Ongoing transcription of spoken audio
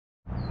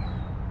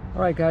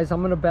Alright guys, I'm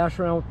going to bash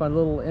around with my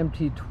little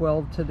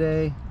MT-12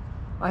 today.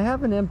 I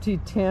have an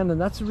MT-10, and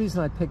that's the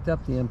reason I picked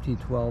up the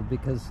MT-12,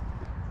 because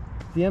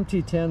the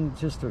MT-10 is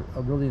just a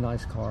really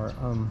nice car.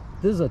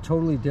 This is a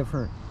totally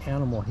different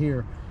animal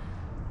here.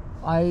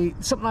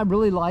 Something I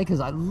really like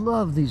is I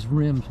love these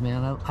rims,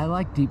 man. I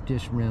like deep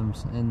dish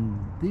rims, and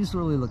these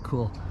really look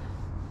cool.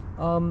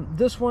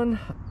 This one,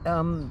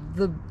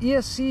 the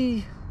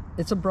ESC,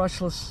 it's a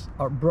brushless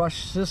or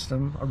brush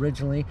system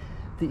originally.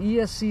 The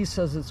ESC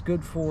says it's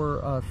good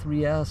for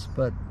 3S,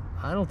 but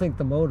I don't think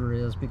the motor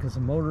is, because the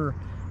motor,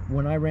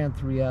 when I ran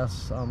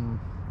 3S,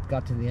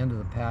 got to the end of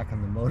the pack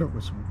and the motor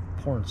was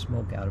pouring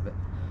smoke out of it.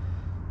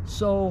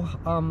 So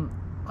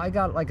I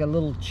got like a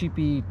little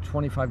cheapy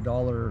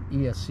 $25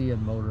 ESC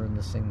and motor in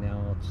this thing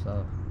now. It's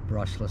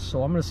brushless,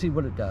 so I'm gonna see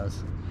what it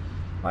does.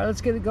 All right,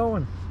 let's get it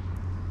going.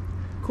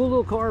 Cool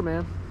little car,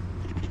 man.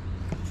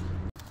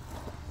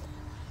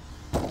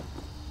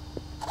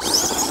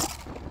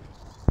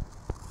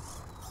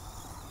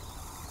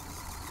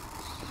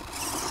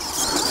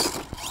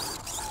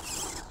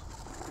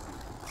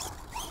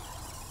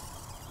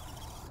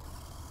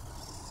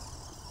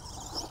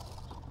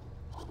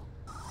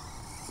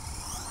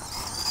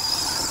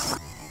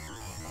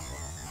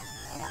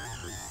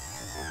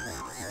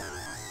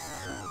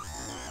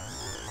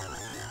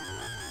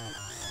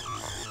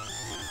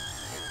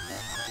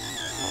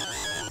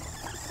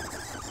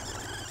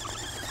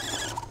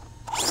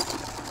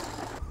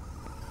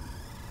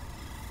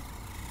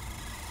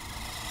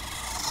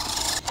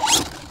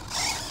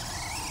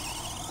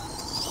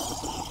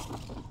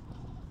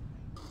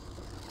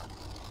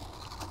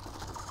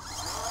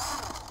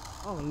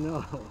 Oh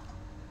no. Talk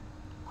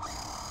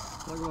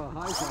about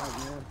high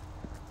five, man.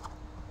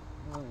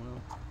 Oh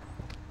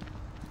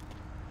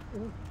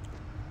no.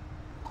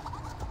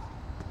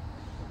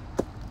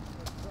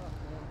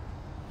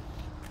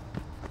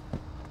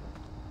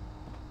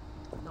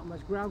 Not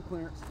much ground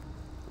clearance.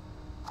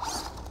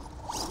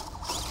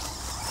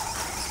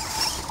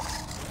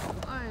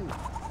 Fine.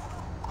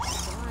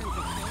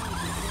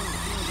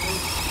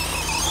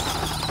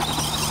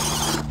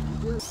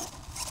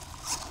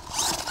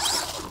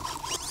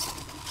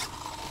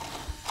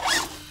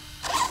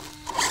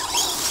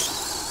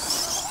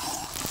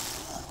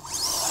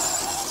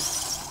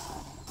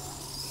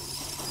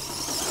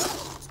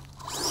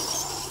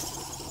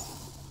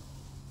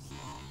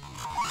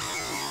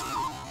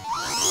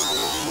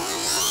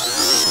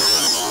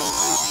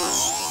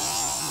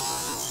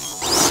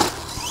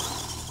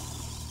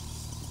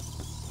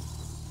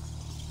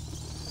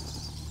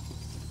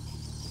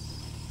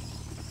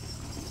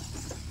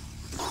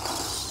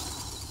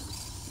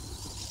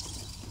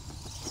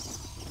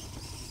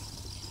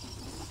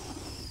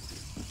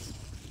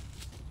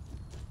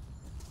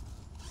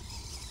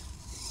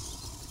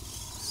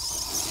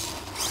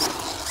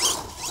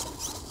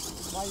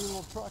 Buy your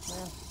little truck,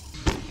 man.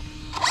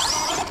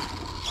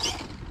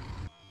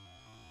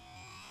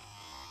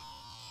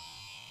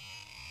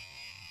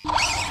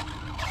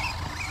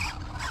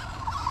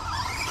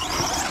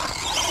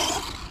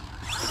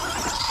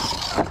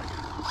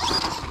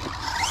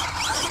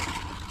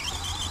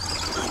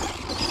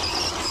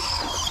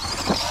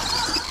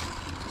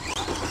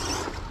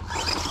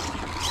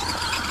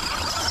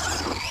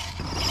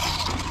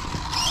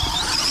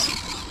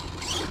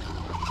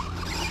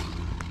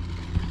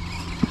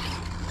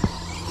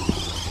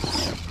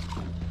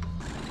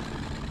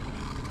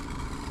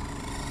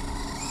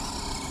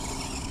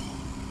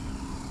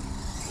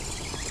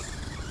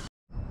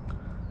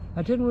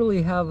 I didn't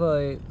really have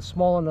a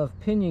small enough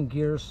pinion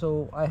gear,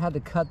 so I had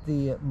to cut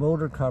the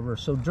motor cover.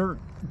 So dirt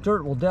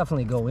will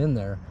definitely go in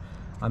there.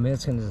 I mean,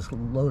 it's going to just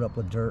load up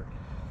with dirt.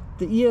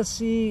 The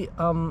ESC,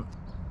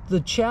 the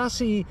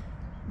chassis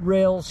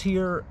rails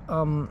here,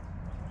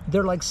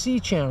 they're like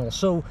C-channels.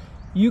 So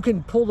you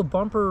can pull the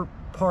bumper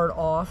part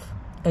off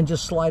and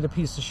just slide a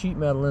piece of sheet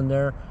metal in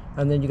there,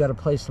 and then you got a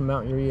place to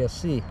mount your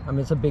ESC. I mean,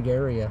 it's a big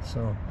area,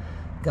 so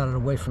got it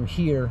away from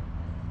here.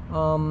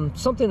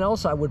 Something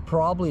else I would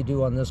probably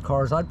do on this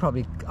car is I'd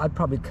probably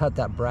cut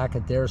that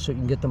bracket there so you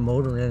can get the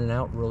motor in and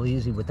out real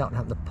easy without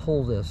having to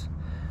pull this.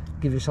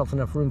 Give yourself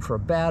enough room for a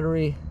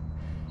battery,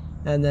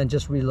 and then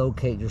just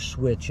relocate your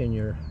switch and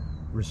your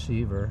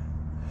receiver.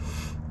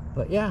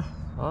 But yeah,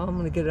 I'm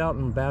gonna get it out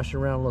and bash it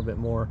around a little bit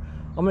more.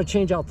 I'm gonna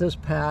change out this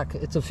pack.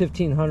 It's a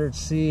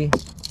 1500C,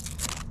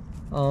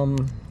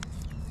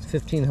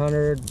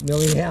 1500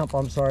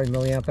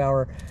 milliamp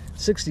hour,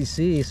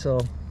 60C, so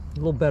a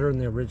little better than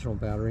the original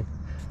battery.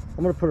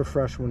 I'm going to put a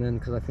fresh one in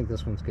because I think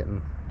this one's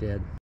getting dead.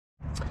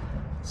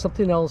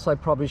 Something else I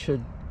probably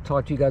should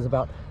talk to you guys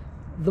about.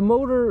 The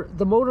motor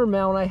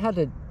mount, I had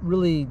to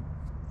really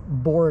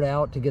bore it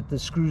out to get the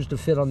screws to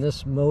fit on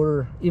this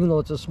motor. Even though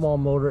it's a small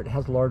motor, it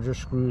has larger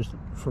screws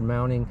for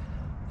mounting.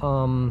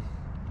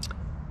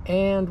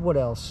 And what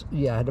else?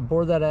 Yeah, I had to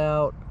bore that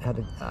out.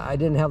 I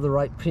didn't have the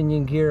right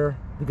pinion gear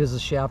because the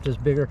shaft is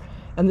bigger.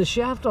 And the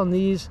shaft on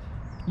these,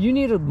 you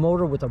need a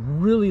motor with a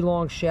really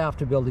long shaft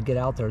to be able to get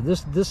out there.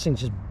 This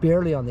thing's just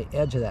barely on the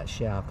edge of that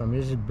shaft. I mean,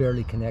 it's just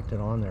barely connected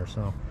on there.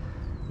 So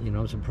You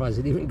know, I'm surprised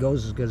it even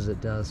goes as good as it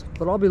does.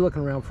 But I'll be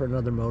looking around for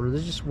another motor.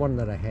 There's just one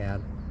that I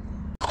had.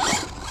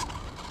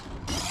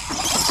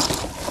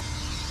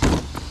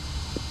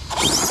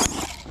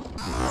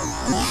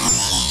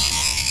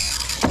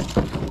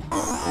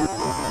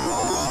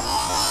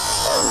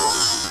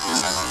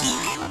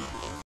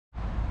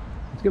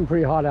 It's getting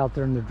pretty hot out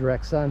there in the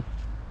direct sun.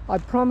 I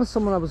promised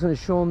someone I was going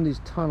to show them these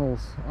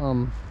tunnels.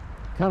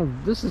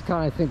 This is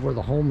kind of, I think, where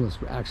the homeless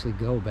actually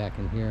go back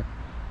in here.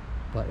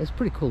 But it's a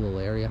pretty cool little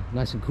area.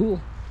 Nice and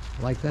cool.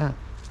 I like that.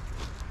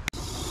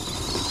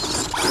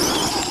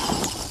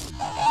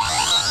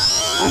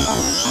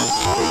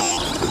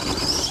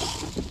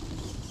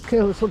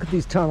 Okay, let's look at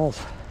these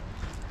tunnels.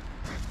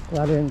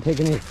 Glad I didn't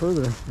take any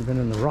further. We've been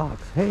in the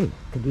rocks. Hey,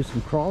 could do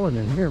some crawling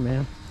in here,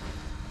 man.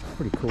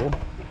 Pretty cool.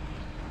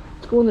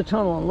 Let's go in the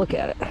tunnel and look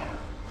at it.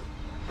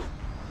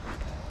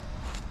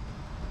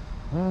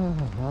 Oh,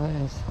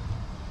 nice.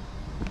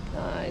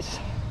 Nice.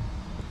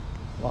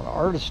 A lot of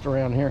artists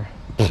around here.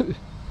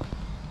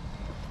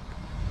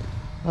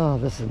 Oh,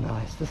 this is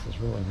nice. This is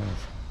really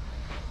nice.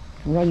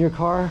 You can run your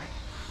car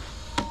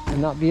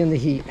and not be in the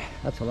heat.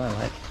 That's what I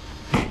like.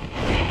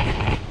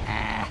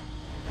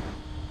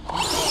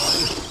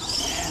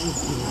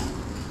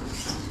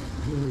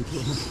 Really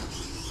cool.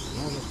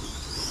 Love it.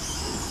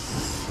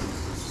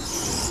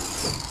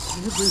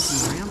 There's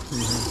some ramps in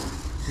here.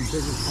 Some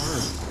bigger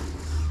cars.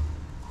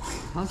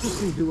 How's this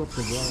going to do up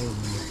the wall in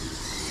there?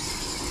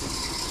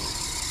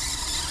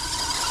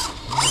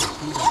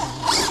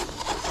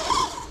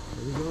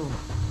 There we go.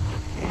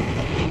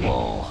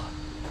 Whoa.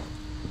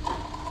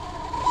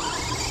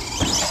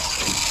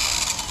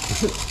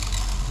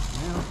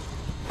 Well,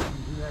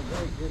 didn't do that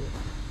right, did it?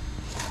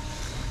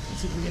 Let's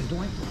see if we can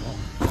doink the wall.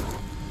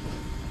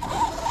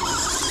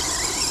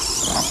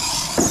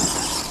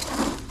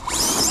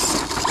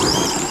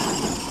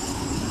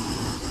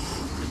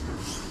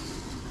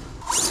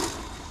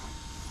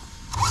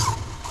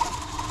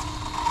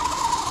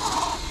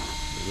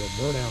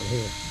 Burn out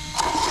here.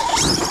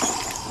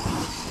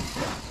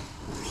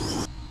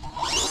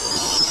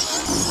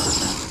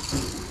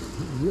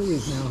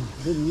 Wheelies now.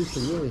 Didn't used to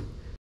wheelie.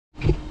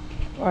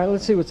 Alright,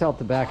 let's see what's out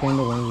the back end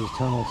of one of these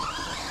tunnels.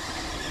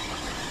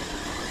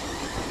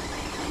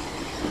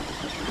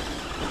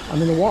 I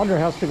mean, the water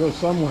has to go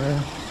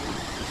somewhere.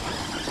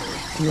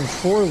 And there's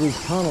 4 of these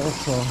tunnels,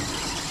 so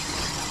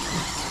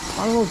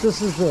I don't know if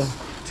this is the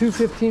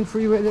 215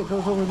 freeway that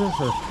goes over this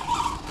or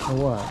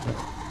what. But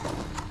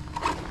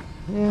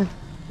yeah,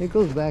 it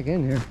goes back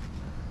in here.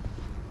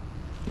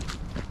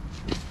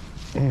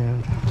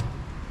 And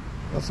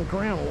let's look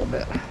around a little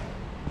bit.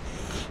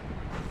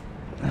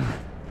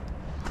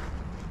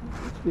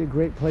 This would be a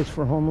great place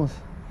for homeless.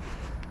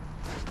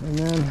 And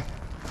then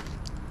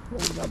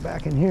what we got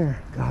back in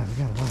here? God, we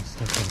got a lot of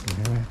stuff back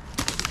in here, man.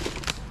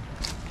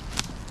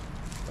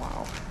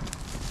 Wow.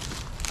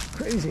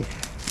 Crazy.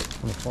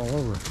 I'm gonna fall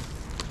over.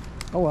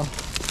 Oh well.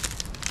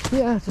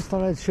 Yeah, just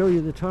thought I'd show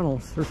you the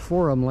tunnels. There's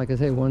 4 of them, like I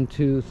say, 1,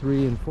 2,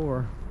 3, and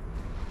 4.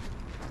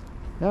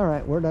 All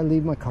right, where'd I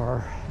leave my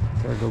car?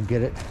 Better go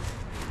get it.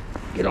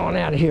 Get on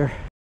out of here.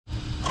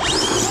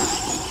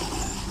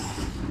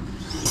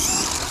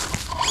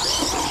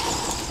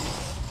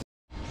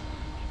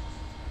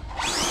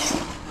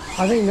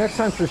 I think next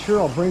time for sure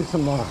I'll bring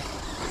some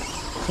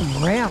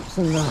ramps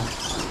and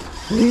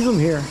leave them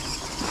here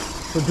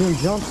for doing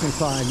jumps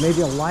inside. Maybe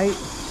a light.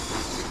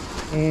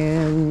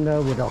 And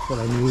what else would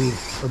I need?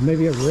 Or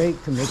maybe a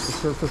rake to make the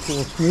surface a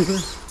little smoother.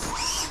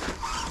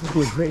 Would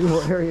be a great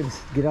little area to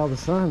get out of the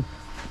sun.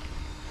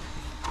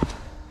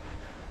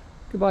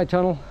 Goodbye,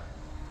 tunnel.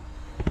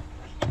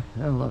 I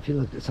don't know if you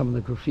looked at some of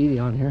the graffiti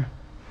on here.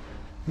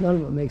 None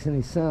of it makes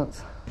any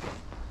sense.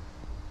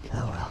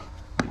 Oh well.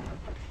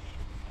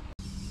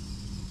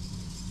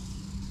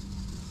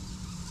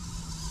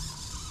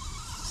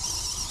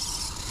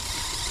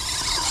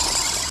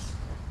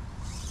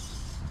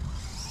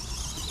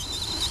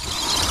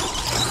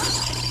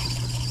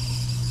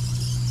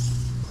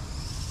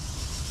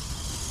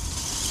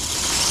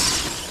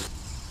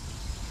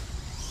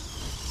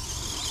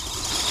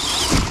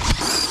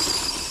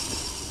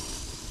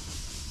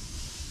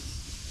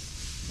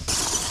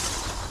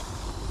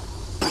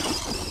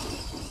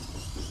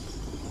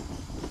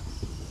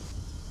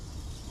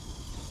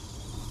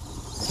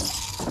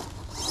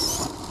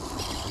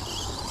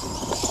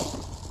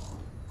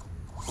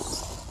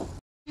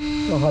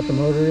 How hot the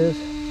motor is.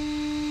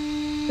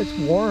 It's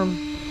warm,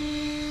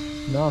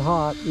 not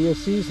hot.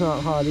 ESC's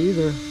not hot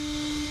either.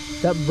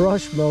 That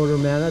brush motor,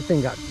 man, that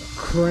thing got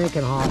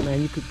cranking hot,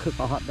 man. You could cook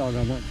a hot dog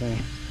on that thing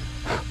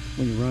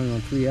when you're running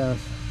on 3S.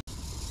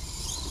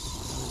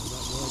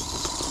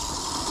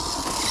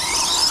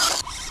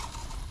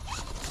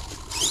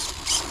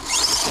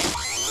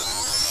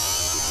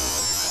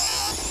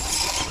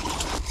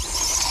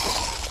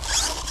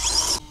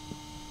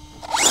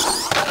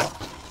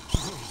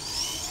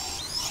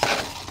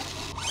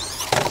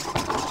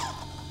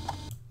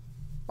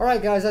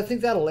 Alright guys, I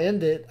think that'll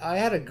end it. I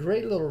had a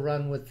great little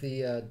run with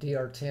the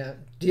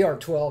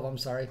DR12, I'm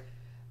sorry.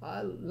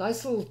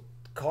 Nice little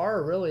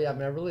car, really. I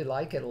mean, I really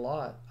like it a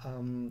lot.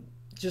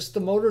 Just the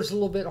motor's a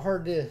little bit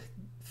hard to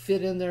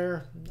fit in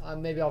there.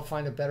 Maybe I'll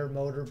find a better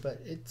motor,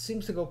 but it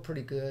seems to go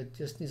pretty good.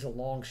 Just needs a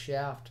long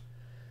shaft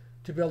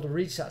to be able to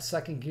reach that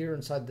second gear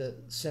inside the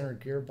center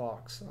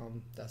gearbox.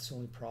 That's the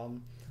only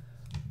problem.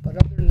 But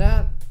other than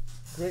that,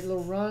 great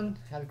little run.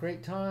 Had a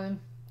great time.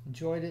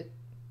 Enjoyed it.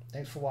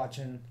 Thanks for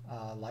watching.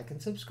 Like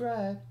and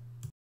subscribe.